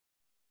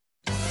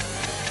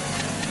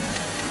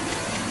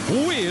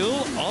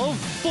Wheel of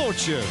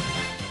Fortune.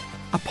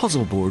 A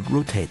puzzle board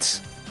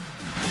rotates.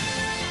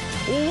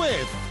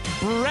 With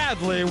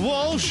Bradley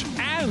Walsh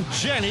and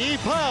Jenny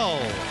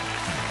Powell.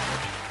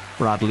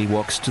 Bradley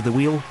walks to the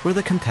wheel where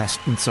the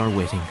contestants are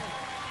waiting.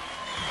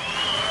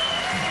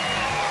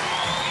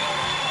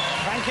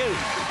 Thank you.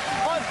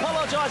 I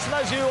apologise to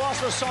those of you who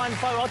asked for a signed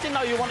photo. I didn't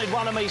know you wanted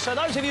one of me. So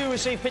those of you who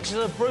received pictures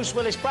of Bruce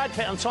Willis, Brad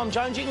Pitt and Tom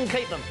Jones, you can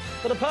keep them.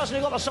 But the person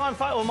who got the signed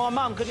photo of my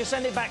mum, could you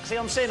send it back? See,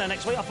 I'm seeing her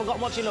next week. I've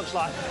forgotten what she looks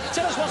like.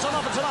 Tell us what's on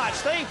offer tonight,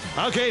 Steve.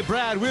 OK,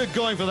 Brad, we're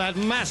going for that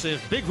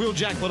massive big wheel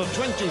jackpot of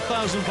 £20,000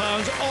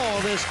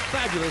 or this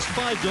fabulous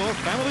 5-door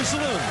family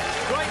saloon.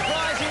 Great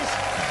prizes.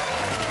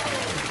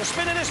 The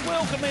spin of this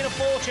wheel could mean a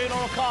fortune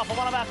or a car for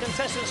one of our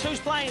contestants. Who's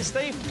playing,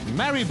 Steve?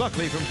 Mary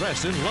Buckley from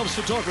Preston loves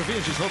photography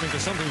and she's hoping for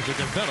something to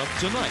develop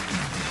tonight.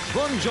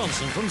 Ron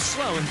Johnson from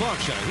Slough in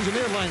Berkshire, who's an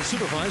airline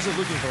supervisor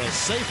looking for a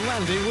safe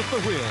landing with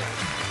the wheel.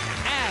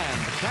 And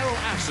Carol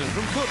Aston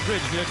from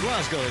Footbridge near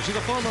Glasgow. She's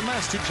a former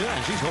maths teacher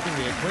and she's hoping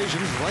the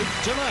equation's right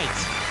tonight.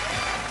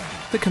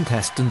 The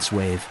contestants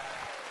wave.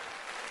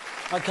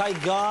 OK,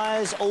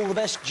 guys, all the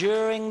best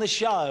during the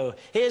show.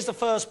 Here's the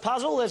first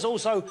puzzle. There's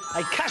also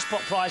a cash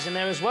pot prize in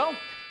there as well.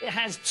 It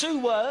has 2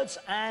 words,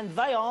 and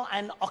they are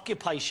an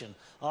occupation.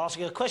 I'll ask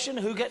you a question.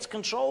 Who gets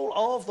control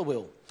of the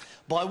wheel?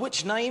 By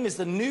which name is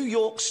the New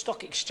York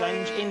Stock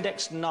Exchange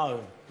index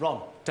known?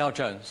 Ron? Dow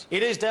Jones.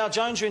 It is Dow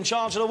Jones. You're in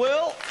charge of the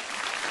wheel.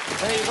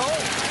 There you go.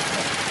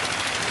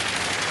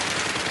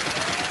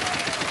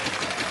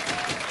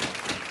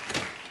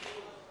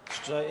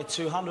 Straight at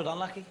 200,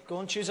 unlucky. Go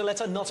on, choose a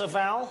letter, not a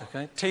vowel.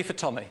 OK, T for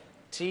Tommy.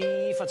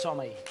 T for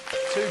Tommy.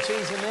 2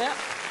 T's in there.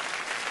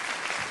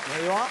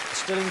 There you are,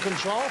 still in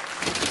control.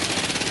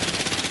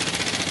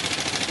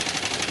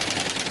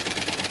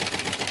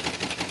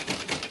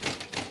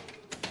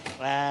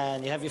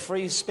 And you have your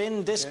free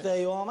spin disc. Yeah. There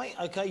you are, mate.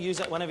 OK, use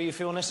that whenever you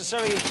feel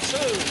necessary. 2.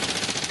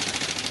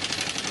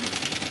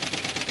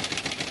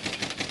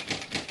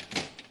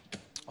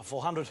 A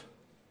 400.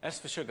 S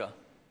for sugar.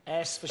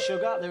 S for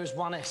sugar. There is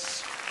 1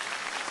 S.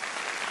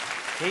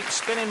 Keep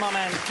spinning, my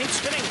man. Keep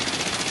spinning.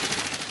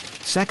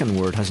 Second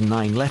word has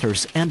 9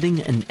 letters ending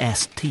in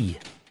ST.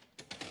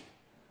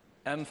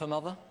 M for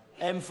mother.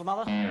 M for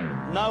mother.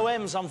 No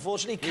M's,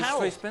 unfortunately. Use Carol.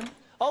 free spin.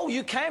 Oh,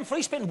 you can.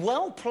 Free spin.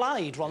 Well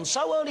played, Ron.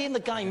 So early in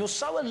the game. You're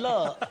so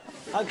alert.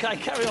 OK,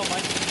 carry on,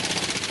 mate.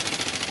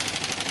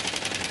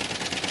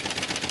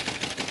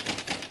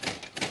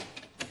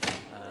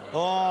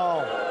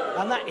 Oh,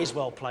 and that is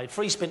well played.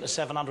 Free spin to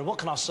 700. What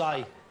can I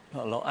say?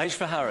 Not a lot. H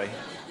for Harry.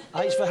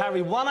 H for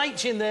Harry. 1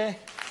 H in there.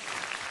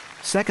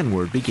 Second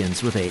word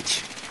begins with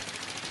H.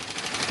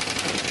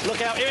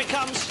 Look out. Here it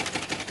comes.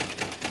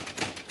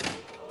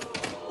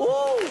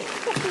 Ooh.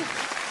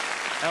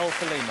 L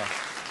for Lima.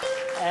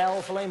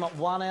 L for Lima.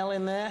 1 L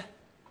in there.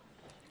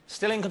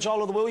 Still in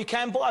control of the wheel. You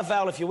can buy a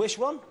vowel if you wish,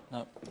 Ron.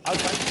 No.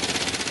 OK.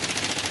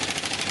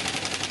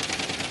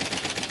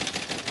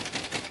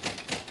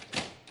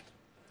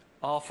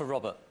 R for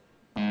Robert.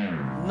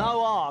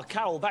 No R.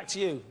 Carol, back to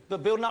you.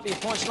 But building up your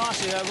points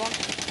nicely there, Ron.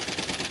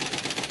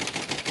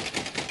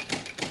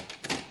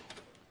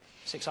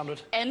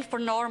 600. N for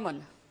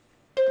Norman.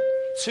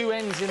 2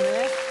 N's in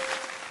there.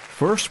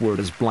 First word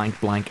is blank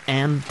blank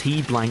N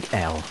T blank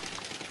L.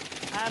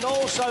 And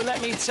also,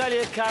 let me tell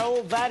you,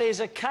 Carol, that is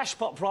a cash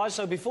pot prize.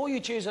 So before you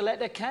choose a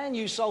letter, can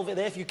you solve it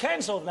there? If you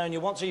can solve it now and you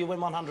want to, you win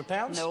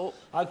 £100. No.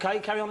 OK,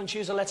 carry on and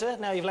choose a letter.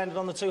 Now you've landed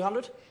on the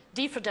 200.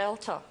 D for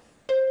Delta.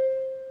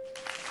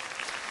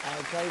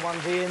 OK, 1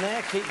 D in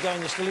there. Keep going,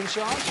 you're still in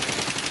charge.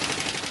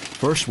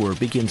 First word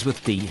begins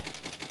with D.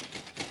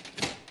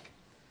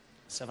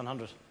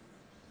 700.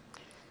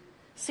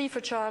 C for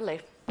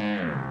Charlie.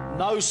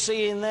 No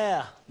C in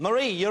there.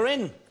 Marie, you're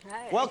in.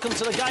 Hi. Welcome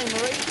to the game,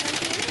 Marie.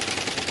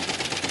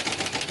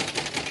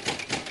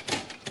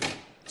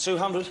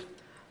 200.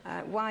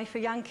 Y for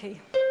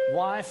Yankee.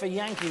 Y for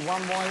Yankee.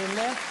 1 Y in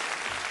there.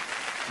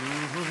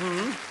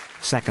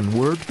 Second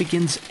word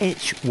begins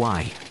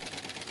HY.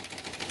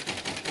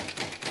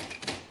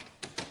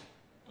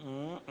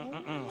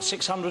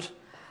 600.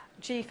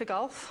 G for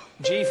Golf.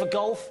 G for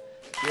golf.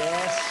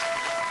 Yes.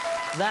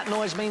 That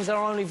noise means there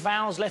are only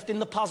vowels left in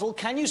the puzzle.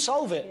 Can you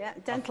solve it? Yeah,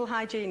 dental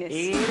hygienist.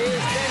 It is dental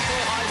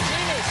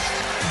hygienist.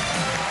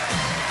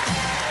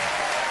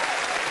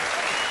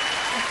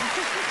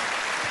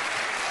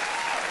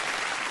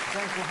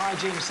 Dental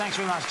hygienist. Thanks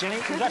very much,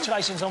 Jenny.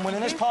 Congratulations on winning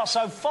this part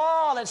so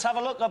far. Let's have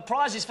a look at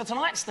prizes for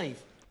tonight,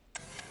 Steve.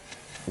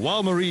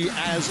 While Marie,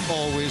 as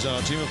always, our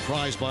team of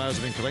prize buyers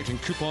have been collecting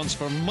coupons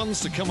for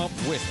months to come up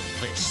with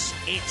this.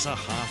 It's a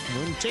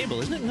half-moon table,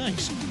 isn't it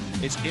nice?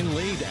 It's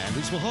inlaid and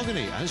it's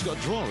mahogany, and it's got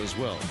a drawer as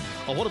well.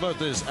 Or what about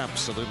this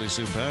absolutely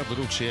superb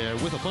little chair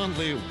with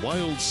apparently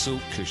wild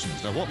silk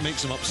cushions? Now, what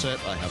makes them upset,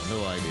 I have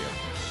no idea.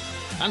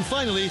 And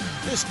finally,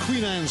 this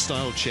Queen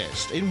Anne-style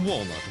chest in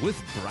walnut with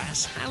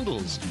brass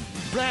handles.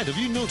 Brad, have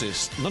you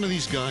noticed none of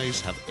these guys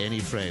have any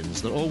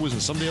friends? They're always in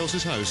somebody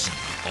else's house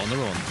on their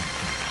own.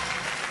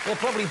 They're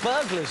probably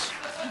burglars.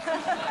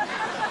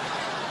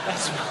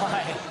 That's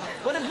why.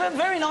 But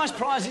very nice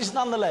prizes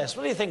nonetheless.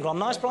 What do you think, Ron?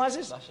 Nice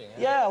prizes?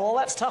 Yeah, well,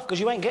 that's tough because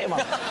you ain't getting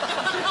one.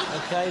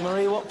 OK,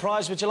 Marie, what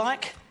prize would you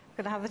like?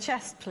 Could I have the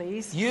chest,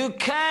 please? You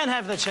can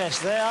have the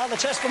chest. There are the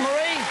chest for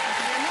Marie.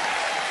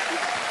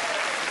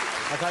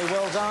 OK,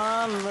 well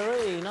done,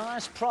 Marie.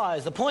 Nice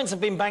prize. The points have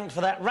been banked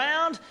for that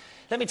round.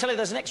 Let me tell you,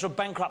 there's an extra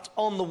bankrupt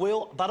on the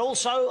wheel, but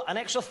also an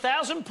extra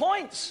 1,000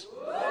 points.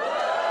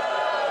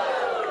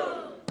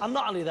 And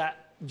not only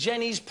that,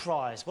 Jenny's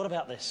prize. What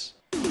about this?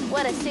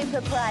 What a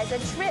super prize. A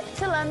trip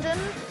to London,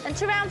 and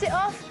to round it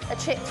off, a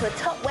trip to a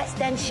top West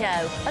End show.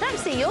 I don't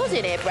see yours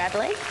in here,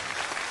 Bradley.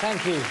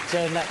 Thank you,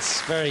 Jen.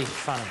 That's very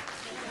funny.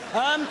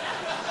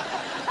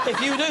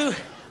 If you do,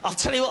 I'll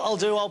tell you what I'll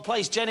do. I'll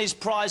place Jenny's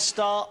prize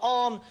star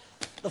on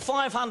the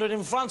 500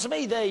 in front of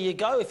me. There you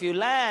go. If you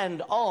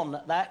land on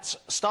that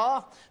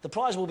star, the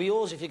prize will be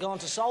yours if you go on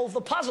to solve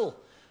the puzzle,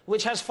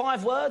 which has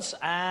 5 words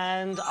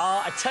and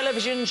are a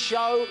television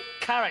show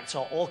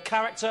character, or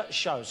character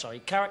show, sorry,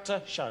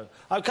 character show.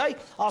 OK,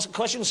 ask a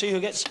question, see who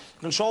gets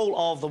control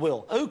of the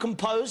wheel. Who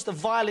composed the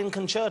violin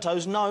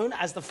concertos known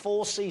as the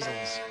Four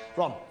Seasons?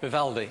 Ron.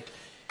 Vivaldi.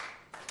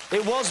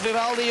 It was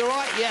Vivaldi, you're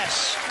right,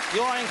 yes.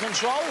 You're in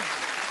control.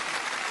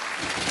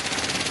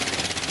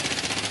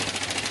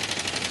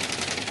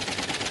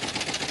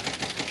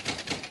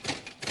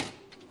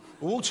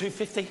 Ooh,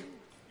 250.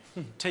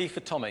 T for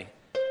Tommy.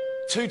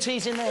 2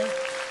 T's in there.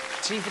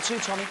 T for 2,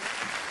 Tommy.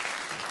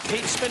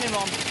 Keep spinning,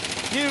 Ron.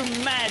 You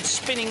mad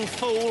spinning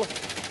fool.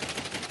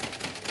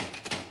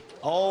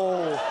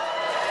 Oh.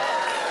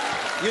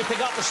 You pick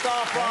up the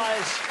star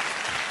prize.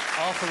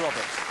 Arthur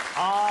Roberts.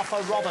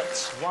 Arthur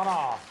Roberts, 1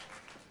 R.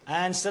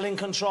 And still in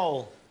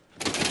control.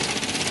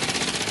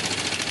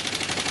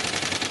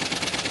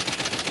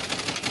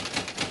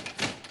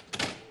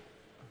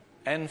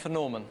 N for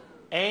Norman.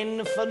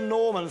 N for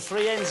Norman,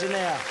 3 N's in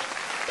there.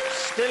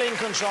 Still in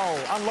control,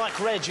 unlike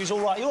Reg, who's all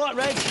right. You all right,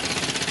 Reg?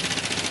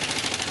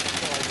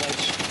 All right,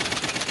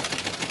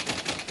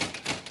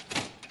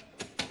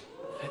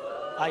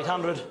 Reg.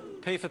 800.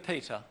 P for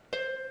Peter.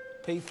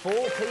 P, 4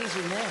 P's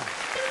in there.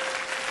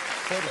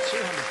 Further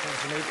 200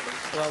 points immediately.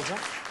 Well done.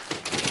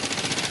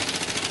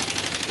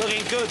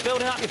 Looking good,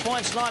 building up your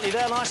points nicely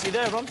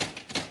there, Ron.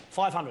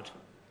 500.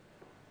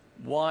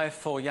 Y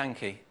for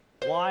Yankee.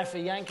 Y for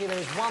Yankee,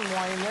 there's 1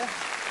 Y in there.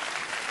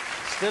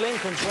 Still in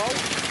control.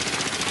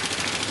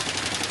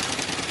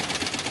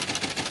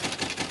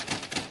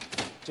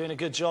 Doing a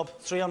good job.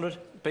 300.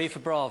 B for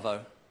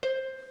Bravo.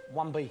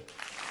 1B.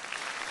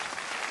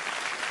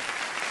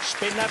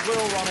 Spin that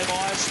wheel, Ronnie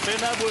boy. Spin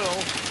that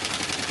wheel.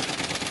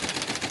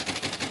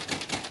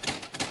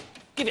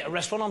 Give it a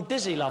rest, Ron. I'm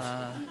dizzy, love.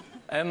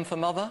 M for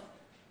Mother.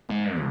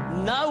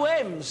 No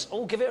M's.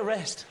 Oh, give it a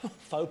rest.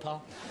 Faux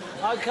pas.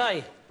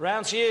 OK,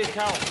 round to you,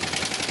 Carol.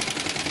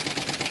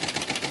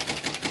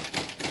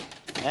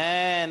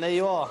 And there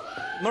you are.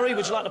 Marie,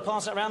 would you like to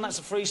pass that round? That's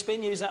a free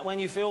spin. Use that when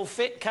you feel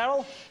fit,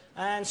 Carol.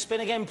 And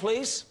spin again,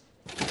 please.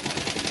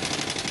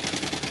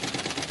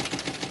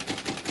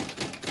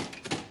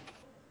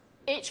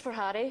 H for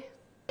Harry.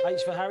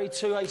 H for Harry,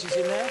 2 H's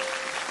in there.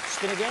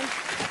 Spin again.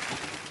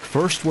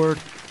 First word,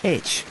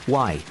 H,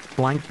 Y,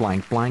 blank,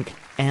 blank, blank,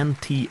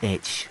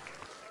 N-T-H.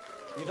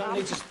 You don't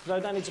need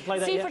to play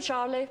that C yet. for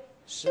Charlie.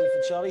 C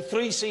for Charlie.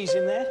 3 C's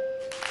in there.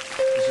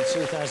 This is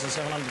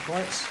 2,700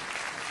 points.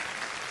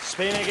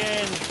 Spin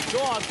again. Go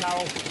on,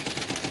 Carol.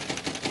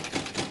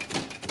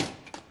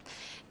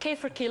 K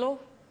for Kilo.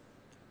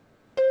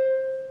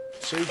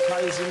 2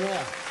 K's in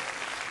there.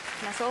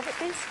 Can I solve it,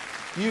 please?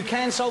 You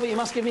can solve it. You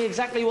must give me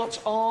exactly what's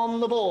on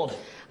the board.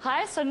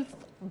 Hyacinth,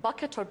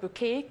 bucket or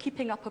bouquet,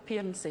 keeping up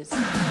appearances.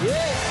 Yes.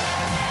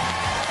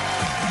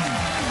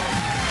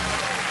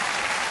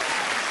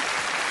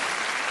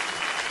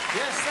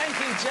 Yes, thank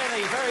you,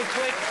 Jenny. Very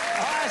quick.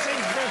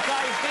 Hyacinth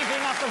bouquet,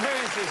 keeping up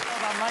appearances. Well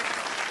done,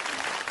 mate.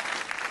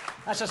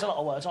 That's just a lot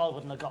of words. I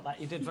wouldn't have got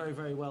that. You did very,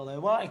 very well there.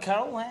 Right,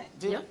 Carol,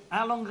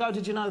 how long ago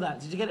did you know that?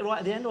 Did you get it right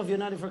at the end, or have you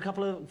known it for a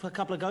couple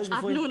of goes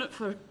before? I've known it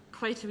for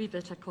quite a wee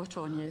bit. I caught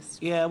on, yes.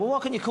 Yeah, well, why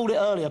couldn't you call it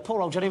earlier?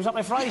 Poor old Jenny was up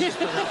there for ages.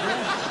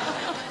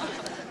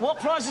 What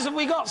prizes have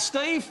we got,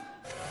 Steve?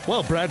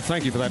 Well, Brad,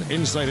 thank you for that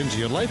insight into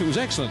your life. It was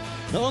excellent.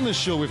 Now, on this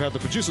show, we've had the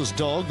producer's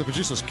dog, the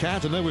producer's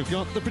cat, and now we've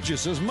got the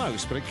producer's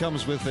mouse, but it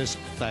comes with this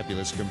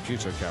fabulous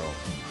computer, Carol.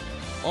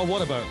 Oh,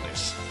 what about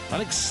this? An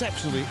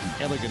exceptionally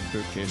elegant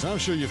bookcase. I'm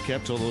sure you've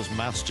kept all those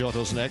maths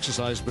jotters and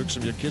exercise books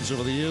from your kids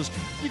over the years.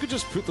 You could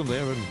just put them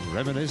there and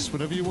reminisce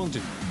whenever you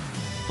wanted.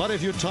 But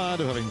if you're tired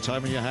of having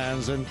time in your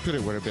hands, then put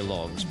it where it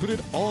belongs. Put it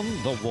on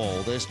the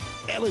wall. This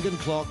elegant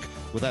clock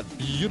with that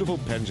beautiful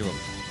pendulum.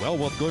 Well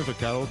worth going for,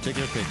 Carol. Take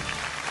your pick.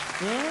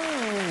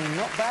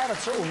 Not bad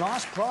at all.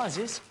 Nice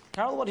prizes.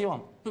 Carol, what do you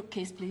want?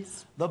 Bookcase,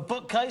 please. The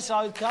bookcase,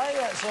 OK.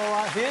 That's all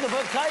right for you. The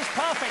bookcase,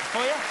 perfect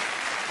for you.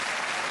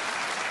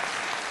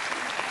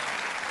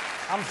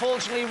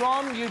 Unfortunately,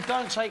 Ron, you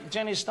don't take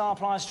Jenny's Star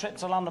Prize trip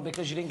to London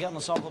because you didn't get on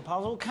the solve the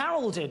puzzle.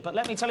 Carol did, but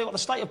let me tell you what the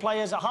state of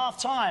play is at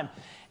half-time.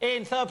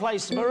 In third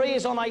place, Marie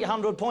is on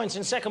 800 points.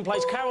 In second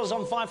place, Carol's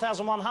on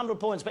 5,100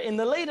 points. But in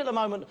the lead at the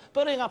moment,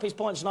 putting up his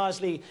points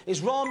nicely, is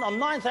Ron on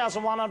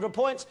 9,100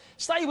 points.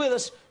 Stay with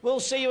us.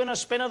 We'll see you in a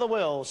spin of the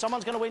wheel.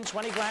 Someone's going to win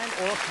 20 grand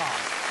or a car.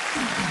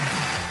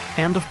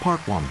 End of part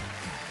 1.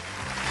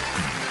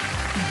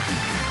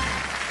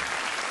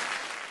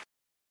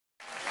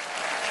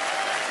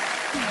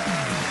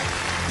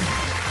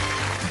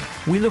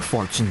 Wheel of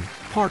Fortune,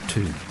 Part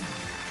 2.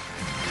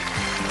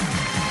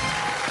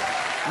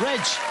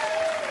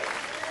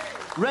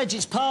 Reg,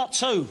 it's part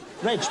 2.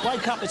 Reg,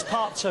 wake up, it's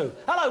part 2.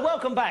 Hello,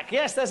 welcome back.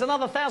 Yes, there's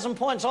another 1,000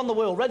 points on the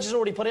wheel. Reg has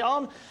already put it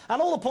on,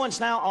 and all the points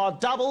now are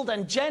doubled,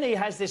 and Jenny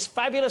has this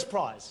fabulous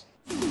prize.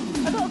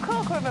 I've got a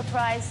corker of a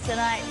prize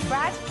tonight,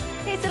 Brad.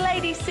 It's a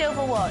lady's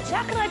silver watch.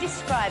 How can I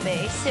describe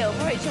it? It's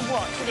silver, it's a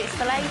watch, and it's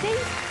for ladies.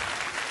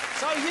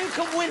 So you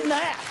can win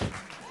that.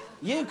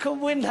 You can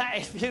win that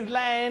if you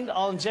land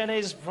on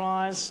Jenny's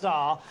prize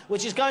star,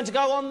 which is going to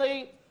go on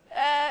the...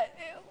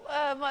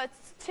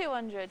 It's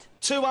 200.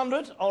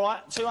 200, all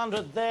right,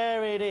 200,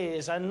 there it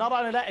is. And not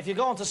only that, if you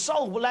go on to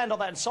land on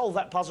that and solve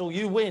that puzzle,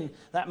 you win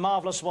that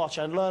marvellous watch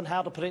and learn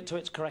how to put it to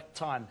its correct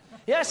time.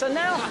 Yes, and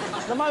now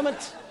the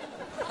moment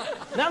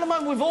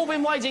we've all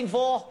been waiting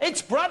for,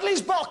 it's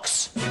Bradley's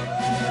box.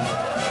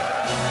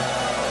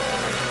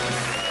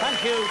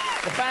 Thank you.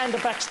 The band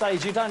are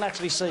backstage, you don't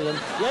actually see them.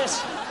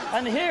 Yes,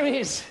 and here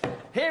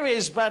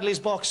is Bradley's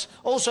box.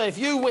 Also, if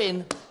you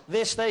win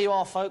this, there you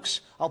are,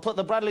 folks. I'll put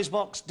the Bradley's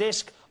box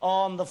disc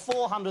on the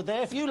 400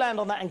 there. If you land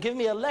on that and give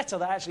me a letter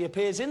that actually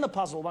appears in the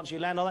puzzle once you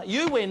land on that,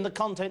 you win the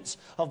contents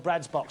of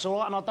Brad's box, all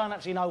right? And I don't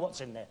actually know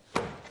what's in there.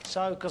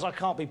 So, because I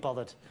can't be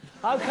bothered.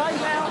 OK,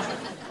 now,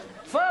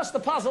 first the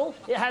puzzle.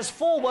 It has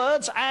 4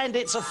 words and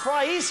it's a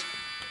phrase.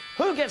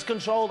 Who gets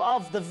control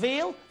of the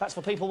veal? That's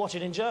for people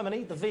watching in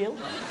Germany, the veal.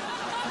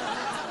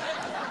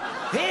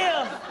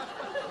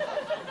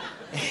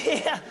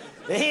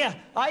 Here.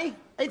 Hey,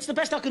 it's the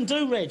best I can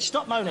do, Reg.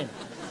 Stop moaning.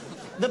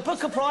 The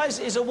Booker Prize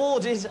is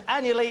awarded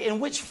annually in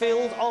which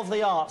field of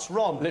the arts?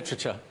 Ron?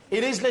 Literature.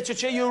 It is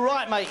literature, you're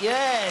right, mate.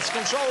 Yes,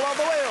 control of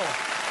the wheel.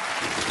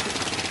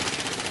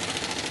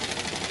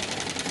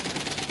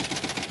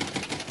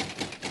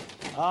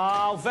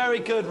 Oh, very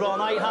good, Ron.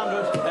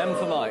 800. M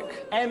for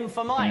Mike. M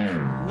for Mike.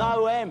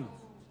 No M.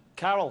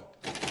 Carol.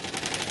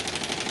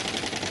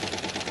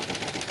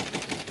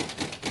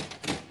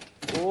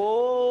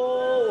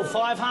 Oh,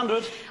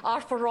 500.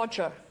 R for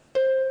Roger.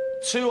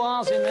 2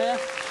 R's in there.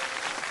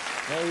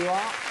 There you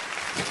are.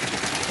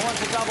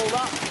 Points are doubled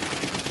up.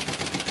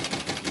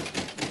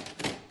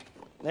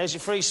 There's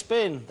your free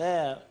spin.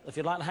 There. If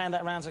you'd like to hand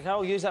that round to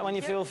Carol, use that when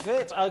you feel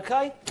fit.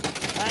 OK.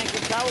 Thank you,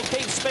 Carol.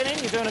 Keep spinning.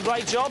 You're doing a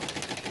great job.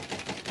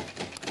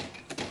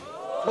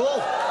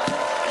 Oh,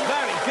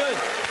 very good.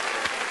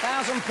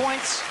 1,000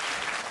 points.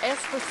 S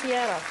for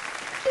Sierra.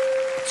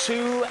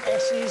 2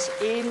 S's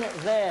in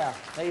there.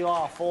 There you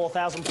are,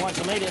 4,000 points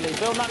immediately.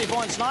 Building up your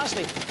points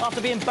nicely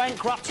after being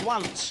bankrupt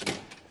once.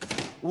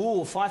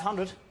 Ooh,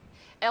 500.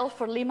 L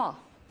for Lima.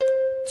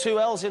 2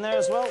 L's in there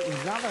as well.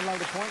 Another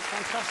load of points.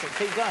 Fantastic.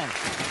 Keep going.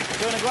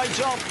 Doing a great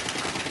job.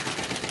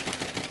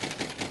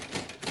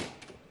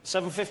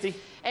 750.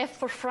 F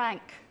for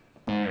Frank.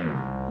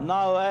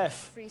 No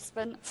F. Free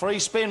spin. Free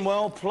spin,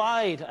 well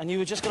played. And you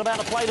were just about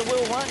to play the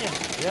wheel, weren't you?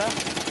 Yeah.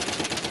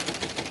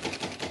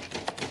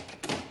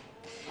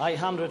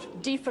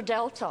 800. D for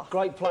Delta.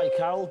 Great play,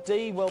 Carol.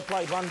 D, well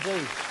played.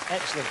 1D.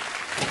 Excellent.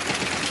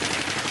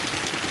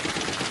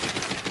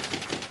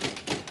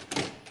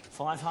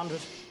 500.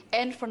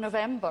 N for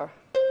November.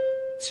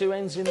 2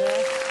 N's in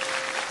there.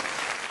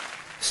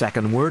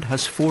 Second word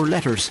has 4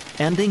 letters,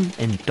 ending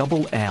in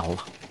double L.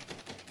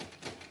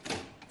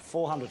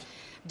 400.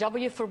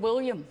 W for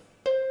William.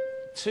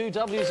 2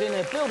 W's in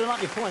there. Building up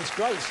your points.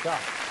 Great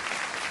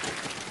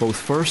stuff. Both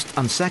first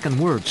and second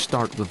words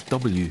start with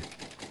W.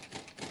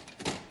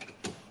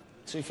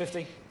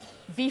 250.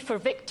 V for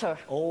Victor.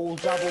 All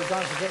double.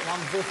 Don't forget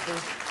 150.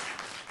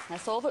 Can I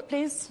solve it,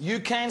 please?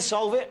 You can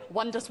solve it.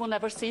 Wonders will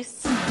never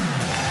cease.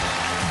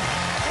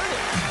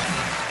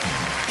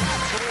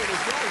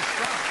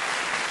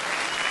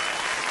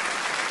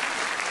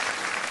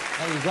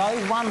 There you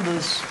go.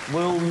 Wonders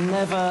will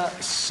never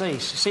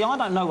cease. See, I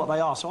don't know what they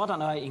are, so I don't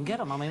know how you can get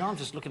them. I mean, I'm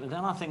just looking at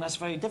them. I think that's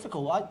very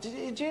difficult. Do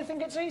you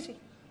think it's easy?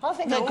 I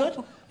think they're good.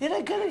 Yeah,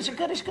 they're good. It's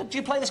good. Do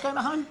you play this game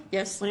at home?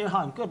 Yes. When you're at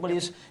home? Good. Well,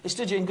 it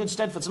stood you in good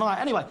stead for tonight.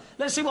 Anyway,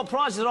 let's see what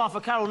prizes there are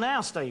for Carol now,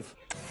 Steve.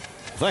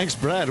 Thanks,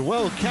 Brad.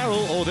 Well,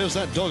 Carol, oh, there's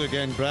that dog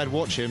again, Brad.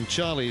 Watch him.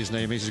 Charlie, his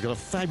name is. He's got a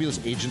fabulous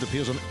agent,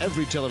 appears on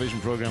every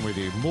television programme we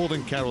do. More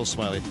than Carol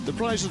Smiley. The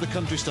prize is the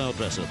country-style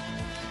dresser.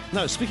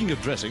 Now, speaking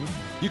of dressing,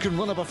 you can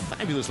run up a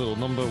fabulous little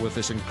number with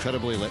this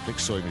incredible electric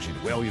sewing machine.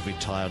 Well, you've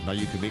retired now.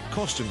 You can make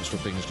costumes for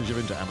things because you're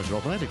into amateur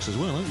operatics as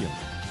well, aren't you?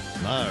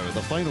 Now,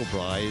 the final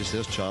prize.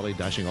 There's Charlie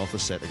dashing off the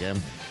set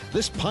again.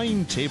 This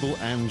pine table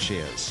and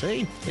chairs.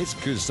 Hey, it's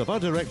good stuff. Our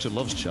director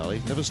loves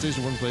Charlie. Never stays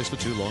in one place for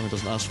too long and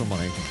doesn't ask for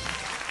money.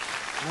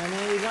 And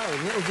there you go.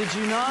 Little did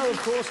you know,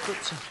 of course,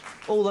 that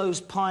all those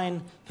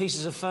pine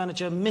pieces of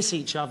furniture miss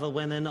each other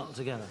when they're not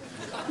together.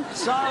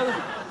 So,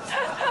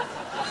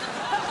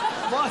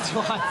 why do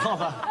I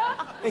bother?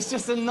 It's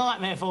just a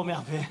nightmare for me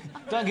up here.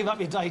 Don't give up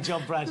your day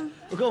job, Brad.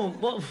 Well, go on,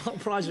 what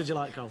prize would you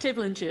like, Cole?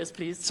 Table and chairs,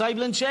 please.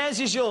 Table and chairs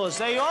is yours.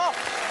 There you are.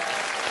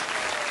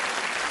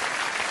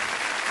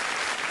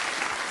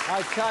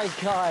 OK,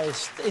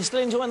 guys. You still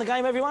enjoying the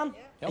game, everyone?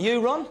 Yep.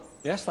 You, Ron?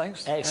 Yes,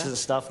 thanks. Excellent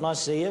stuff. Nice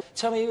to see you.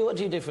 Tell me, what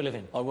do you do for a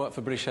living? I work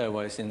for British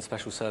Airways in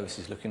special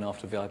services, looking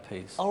after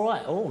VIPs. All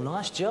right. Oh,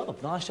 nice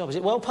job. Nice job. Is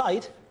it well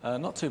paid?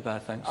 Not too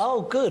bad, thanks.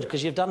 Oh, good,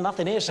 because you've done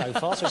nothing here so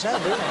far, so it's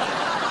handy, isn't it?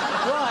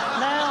 Right,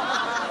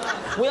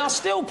 now, we are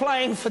still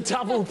playing for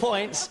double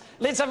points.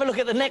 Let's have a look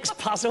at the next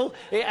puzzle.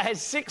 It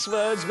has 6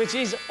 words, which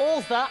is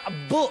author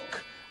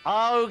book.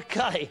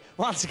 OK.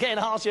 Once again,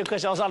 I'll ask you a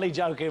question. I was only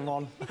joking,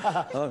 Ron.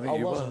 I think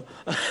you were.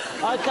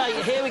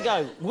 OK, here we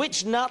go.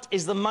 Which nut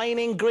is the main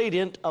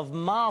ingredient of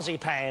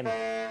marzipan?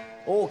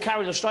 Oh,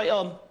 carry them straight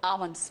on.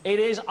 Almonds. It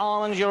is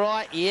almonds, you're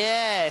right.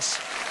 Yes.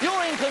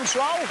 You're in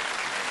control.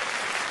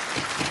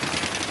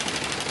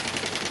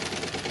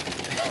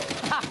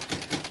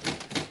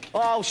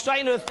 Oh,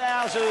 straight into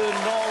 1,000.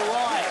 All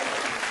right.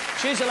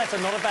 Choose a letter,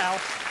 not a vowel.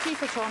 T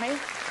for Tommy.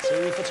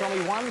 T for Tommy,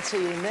 1 T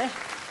in there.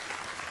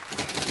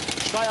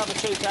 Straight up to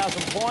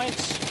 2,000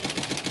 points.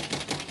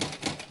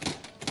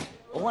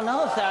 Oh,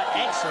 another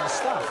 1,000. Excellent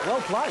stuff.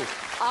 Well played.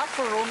 R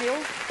for Romeo.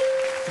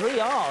 3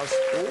 R's.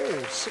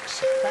 Oh,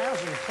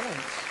 6,000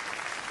 points.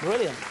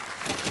 Brilliant.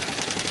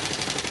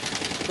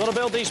 Got to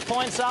build these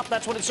points up.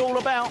 That's what it's all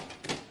about.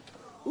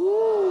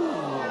 Ooh.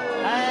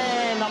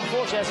 And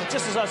unfortunately,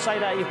 just as I say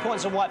that, your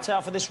points are wiped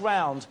out for this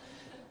round.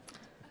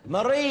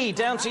 Marie,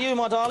 down to you,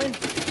 my darling.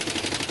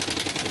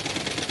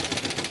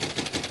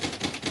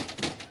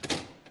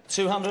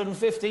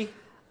 250.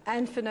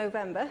 N for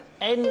November.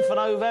 N for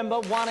November,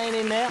 1 N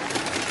in there.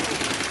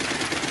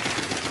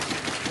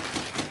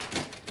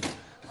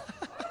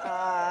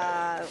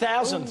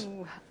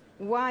 Thousand.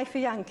 Y for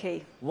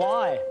Yankee.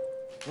 Y.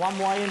 1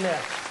 Y in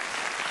there.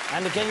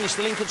 And again, you're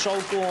still in control.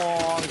 Go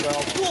on,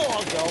 girl. Go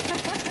on, girl.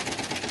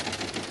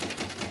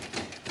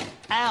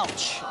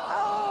 Ouch.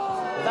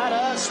 Oh. That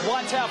hurts.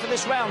 Wiped out for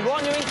this round.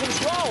 Ron, you're in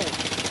control.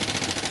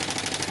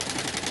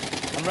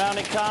 And round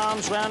it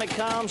comes, round it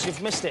comes.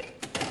 You've missed it.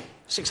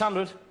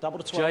 600, double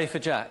to 12. J for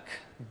Jack.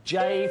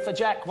 J for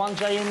Jack, 1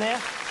 J in there.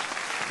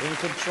 In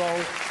control.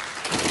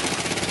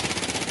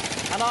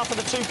 And after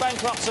the 2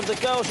 bankrupts of the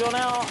girls, you're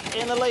now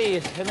in the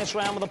lead in this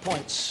round with the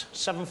points.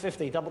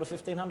 750, double to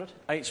 1,500.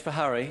 H for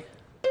Harry.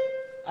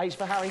 H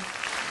for Harry.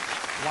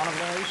 1 of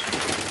those.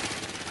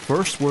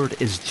 First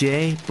word is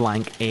J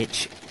blank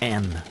H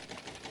N.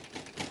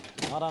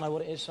 I don't know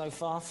what it is so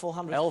far.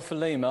 400. L for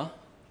Lima.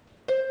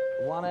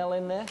 1 L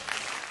in there.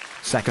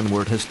 Second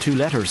word has 2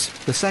 letters,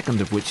 the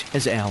second of which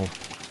is L.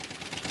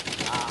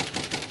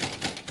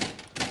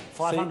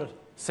 500.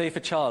 C for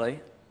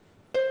Charlie.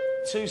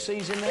 2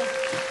 C's in there.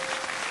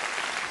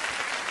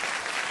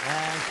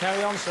 And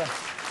carry on, sir.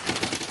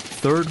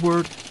 Third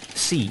word,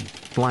 C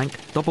blank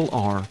double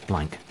R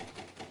blank.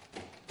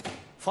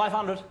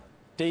 500.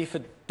 D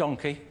for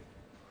Donkey.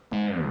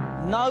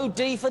 No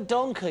D for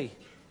donkey.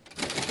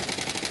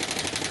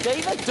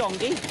 D for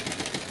donkey.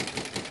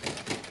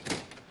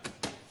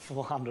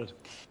 400.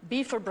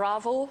 B for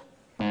Bravo.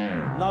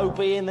 No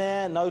B in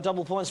there, no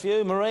double points for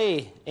you.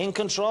 Marie, in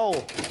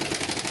control.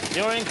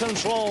 You're in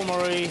control,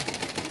 Marie.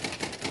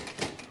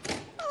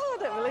 Oh,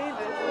 I don't believe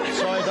it.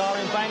 Sorry,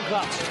 darling,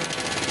 bankrupt.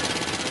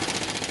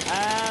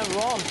 And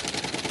Ron,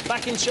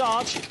 back in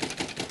charge.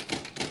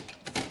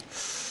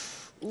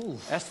 Ooh.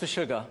 S for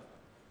Sugar.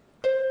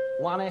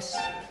 1 S.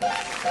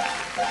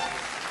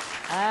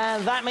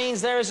 And that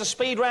means there is a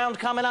speed round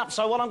coming up,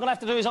 so what I'm going to have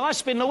to do is I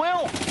spin the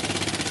wheel.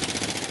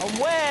 And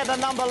where the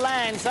number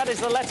lands, that is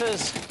the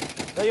letters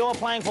that you're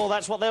playing for.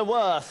 That's what they're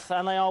worth,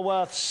 and they are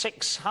worth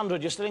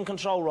 600. You're still in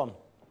control, Ron.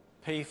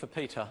 P for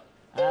Peter.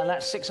 And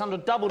that's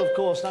 600 doubled, of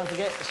course, don't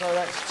forget. So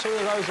that's 2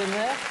 of those in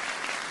there.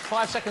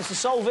 5 seconds to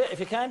solve it, if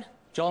you can.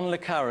 John le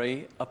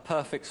Carré, A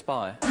Perfect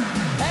Spy.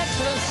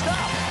 Excellent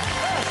stuff.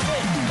 That's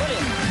it.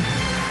 Brilliant.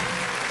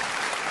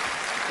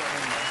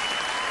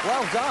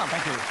 Well done.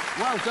 Thank you.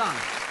 Well done.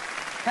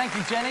 Thank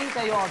you, Jenny.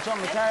 There you are,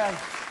 John le Carré.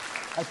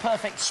 A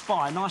perfect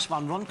spy. Nice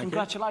one, Ron.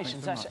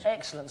 Congratulations. Thanks That's very much.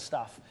 excellent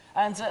stuff.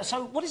 And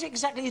so what is it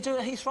exactly you do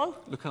at Heathrow?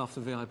 Look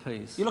after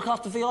VIPs. You look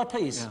after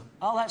VIPs? Yeah.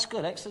 Oh, that's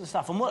good. Excellent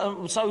stuff. And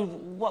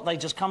what, they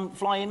just come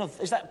fly in?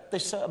 Is that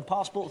this certain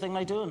passport thing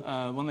they do?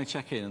 When they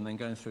check in and then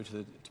going through to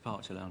the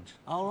departure lounge.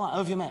 Oh, right. Who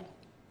have you met?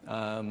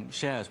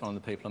 Cher's one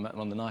of the people I met,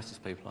 one of the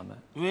nicest people I met.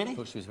 Really? I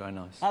thought she was very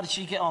nice. How did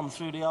she get on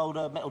through the old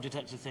metal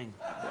detector thing?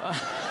 Well,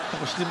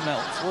 she didn't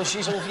melt. Well,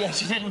 she's all... Yeah,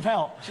 she didn't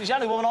melt. She's the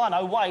only woman I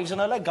know waves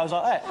and her leg goes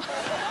like that.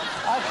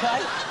 OK.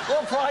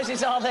 What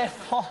prizes are there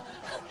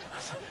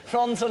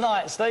from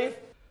tonight, Steve?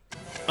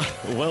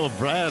 Well,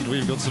 Brad,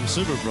 we've got some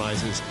super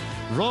prizes.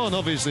 Ron,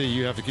 obviously,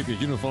 you have to keep your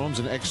uniforms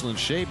in excellent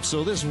shape,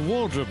 so this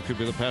wardrobe could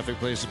be the perfect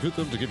place to put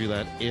them to give you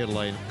that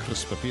airline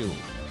crisp appeal.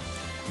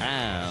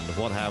 And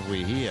what have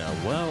we here?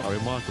 Well, a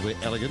remarkably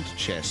elegant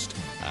chest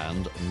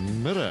and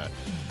mirror.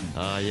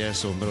 Ah,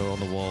 yes, a mirror on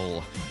the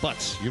wall.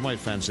 But you might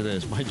fancy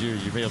this. Mind you,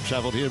 you may have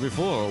travelled here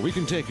before. We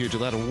can take you to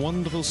that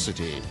wonderful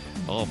city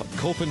of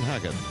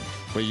Copenhagen,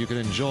 where you can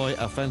enjoy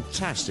a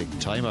fantastic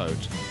time out.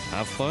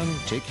 Have fun,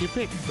 take your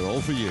pick. They're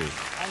all for you.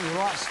 And you're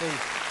right, Steve.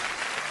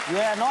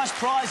 Yeah, nice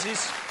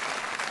prizes.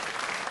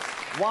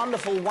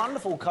 Wonderful,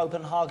 wonderful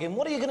Copenhagen.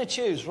 What are you going to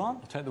choose, Ron?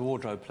 I'll take the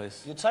wardrobe,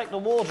 please. You take the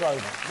wardrobe.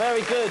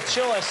 Very good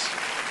choice.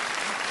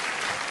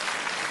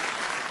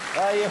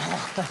 There you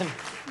are.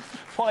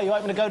 Why, are you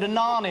hoping to go to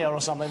Narnia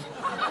or something?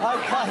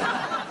 OK.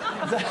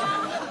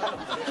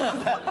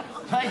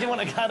 He didn't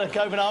want to go to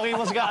Copenhagen, he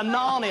wants to go to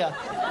Narnia.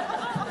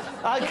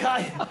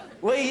 OK.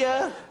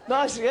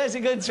 Nice, yes, a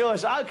good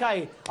choice.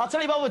 OK, I'll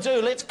tell you what we'll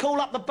do. Let's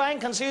call up the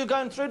bank and see who's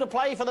going through to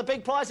play for the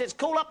big prize. Let's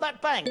call up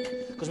that bank,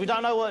 because we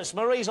don't know what it's.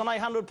 Marie's on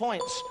 800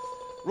 points.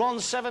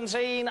 Ron's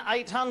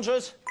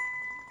 17,800.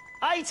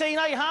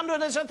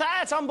 18,800,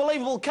 that's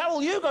unbelievable.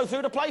 Carol, you go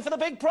through to play for the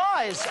big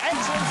prize.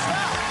 Excellent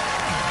stuff.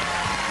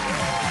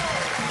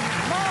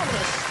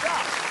 Marvellous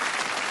stuff.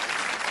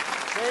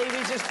 See, we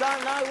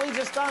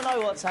just don't know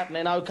what's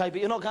happening. OK, but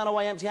you're not going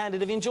away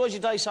empty-handed. Have you enjoyed your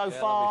day so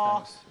far?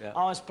 Lovely, thanks. Yeah.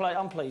 Oh,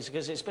 I'm pleased,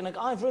 because it's been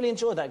I've really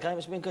enjoyed that game.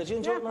 It's been good. You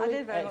enjoyed it, Marie? I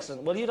did very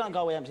Excellent. Well, you don't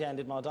go away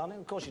empty-handed, my darling.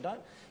 Of course you don't.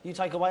 You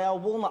take away our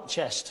walnut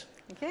chest.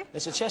 Thank you.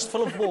 It's a chest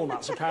full of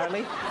walnuts,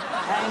 apparently.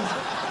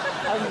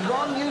 And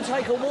Ron, you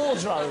take a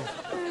wardrobe.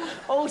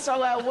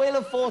 Also, our Wheel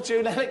of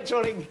Fortune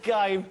electronic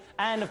game,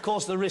 and, of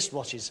course, the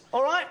wristwatches.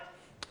 All right?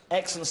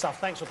 Excellent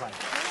stuff. Thanks for playing.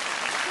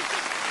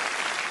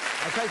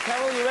 OK,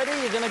 Carol, you ready?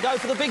 You're going to go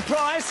for the big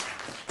prize?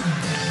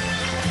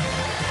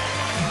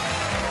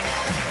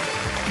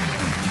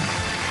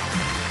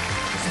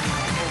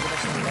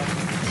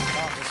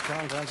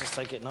 Calm down, just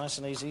take it nice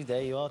and easy.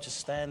 There you are, just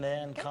stand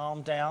there and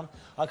calm down.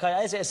 OK,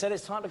 as I said,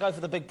 it's time to go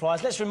for the big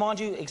prize. Let's remind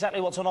you exactly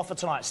what's on offer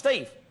tonight.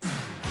 Steve?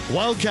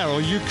 Well,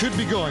 Carol, you could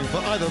be going for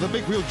either the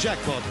big wheel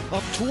jackpot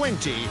of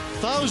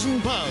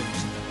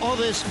 £20,000 or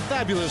this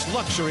fabulous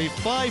luxury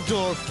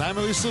 5-door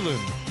family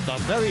saloon. The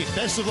very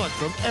best of luck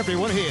from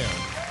everyone here.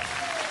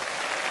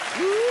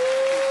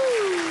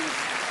 Woo!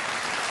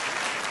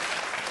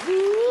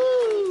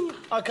 Woo!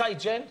 OK,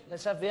 Jen,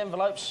 let's have the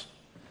envelopes.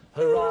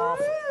 Hurrah!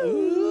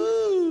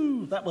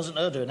 Ooh! That wasn't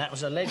her doing that,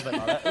 was her leg went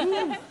like that.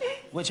 Ooh.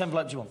 Which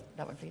envelope do you want?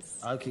 That one, please.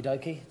 Okie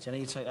dokie. Jenny,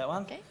 you take that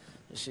one. OK.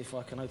 Let's see if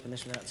I can open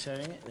this without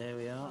tearing it. There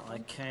we are, I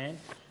can.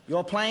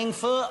 You're playing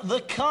for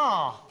the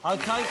car.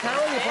 OK,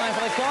 Carol, you're playing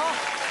for the car.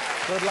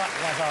 Good luck,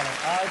 my darling.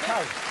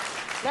 OK.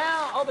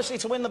 Now, obviously,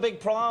 to win the big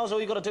prize, all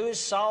you've got to do is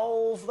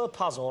solve the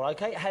puzzle,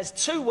 OK? It has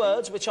 2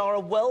 words which are a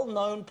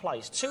well-known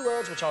place. 2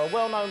 words which are a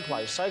well-known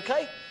place,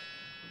 OK?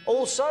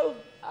 Also,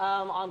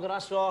 I'm going to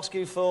have to ask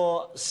you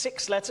for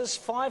 6 letters,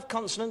 5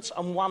 consonants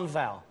and 1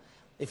 vowel.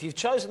 If you've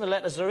chosen the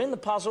letters that are in the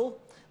puzzle,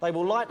 they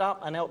will light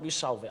up and help you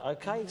solve it,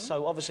 OK?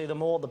 So, obviously, the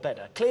more, the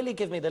better. Clearly,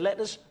 give me the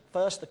letters.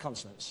 First, the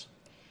consonants.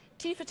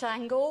 T for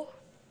Tango,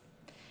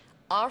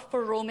 R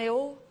for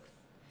Romeo,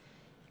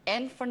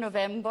 N for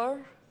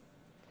November,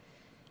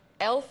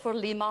 L for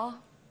Lima,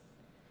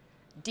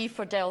 D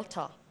for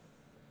Delta.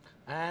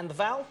 And the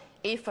vowel?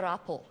 A for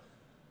Apple.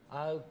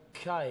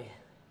 OK.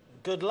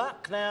 Good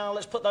luck. Now,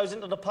 let's put those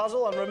into the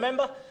puzzle. And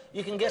remember,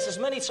 you can guess as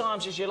many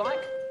times as you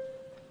like.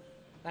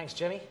 Thanks,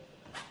 Jenny.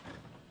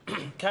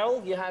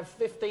 Carol, you have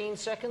 15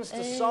 seconds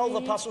to solve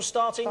the puzzle,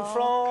 starting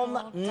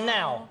from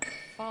now.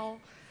 Go on.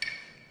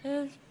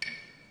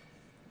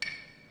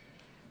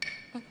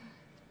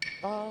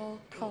 No.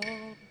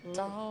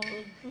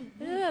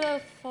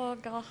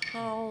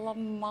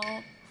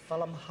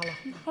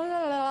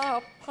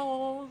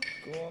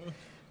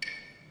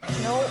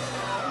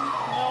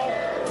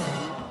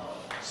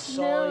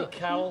 Sorry,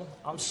 Carol.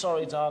 I'm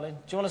sorry, darling. Do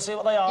you want to see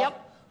what they are?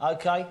 Yep.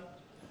 OK.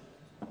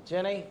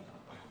 Jenny?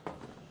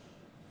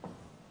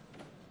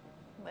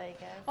 There you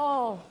go.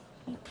 Oh.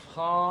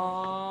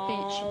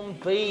 Palm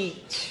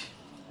Beach.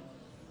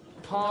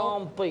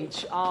 Palm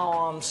Beach.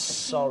 Oh, I'm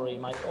sorry,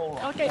 mate. All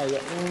right. OK.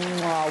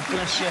 Oh,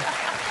 bless you.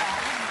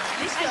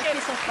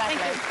 Thank you.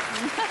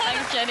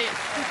 Thanks, Jenny.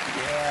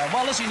 Yeah.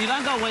 Well, listen, you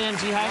don't go away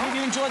empty-handed. Have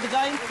you enjoyed the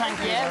game? Thank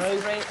you.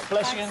 Yes, great.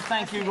 Bless you, and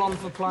thank you, Ron,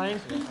 for playing.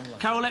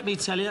 Carol, let me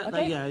tell you.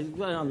 Okay. Yeah,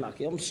 well,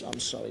 unlucky. I'm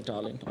sorry,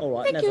 darling. All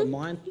right, never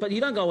mind. But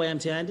you don't go away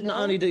empty-handed. Not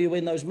only do you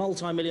win those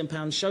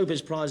multi-million-pound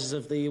showbiz prizes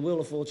of the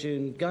Wheel of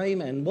Fortune game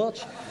and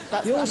watch,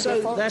 you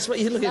also... That's what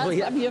you're looking for. That's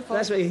what I'm here for.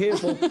 That's what you're here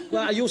for.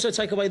 Well, you also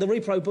take away the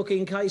repro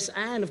booking case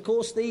and, of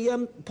course,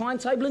 the pine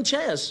table and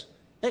chairs.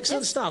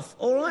 Excellent stuff.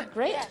 All right?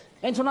 Great. Yeah.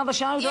 Into another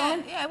show,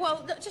 darling? Yeah,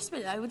 well, just a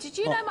minute, though. Did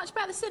you know much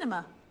about the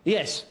cinema?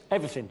 Yes,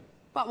 everything.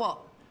 But what?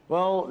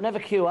 Well, never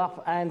queue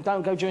up and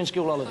don't go during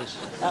school holidays.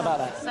 How about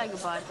that? Say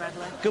goodbye,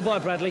 Bradley. Goodbye,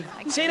 Bradley.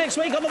 See you next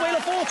week on the Wheel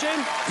of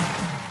Fortune.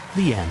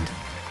 The end.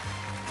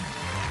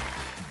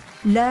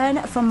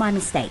 Learn from my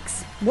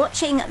mistakes.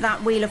 Watching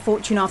that Wheel of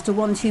Fortune after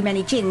one too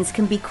many gins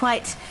can be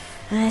quite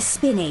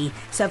Spinny.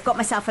 So I've got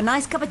myself a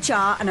nice cup of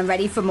cha and I'm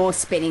ready for more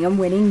spinning and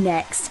winning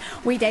next.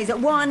 Weekdays at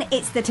 1,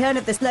 it's the turn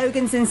of the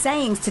slogans and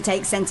sayings to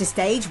take centre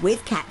stage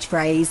with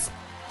catchphrase.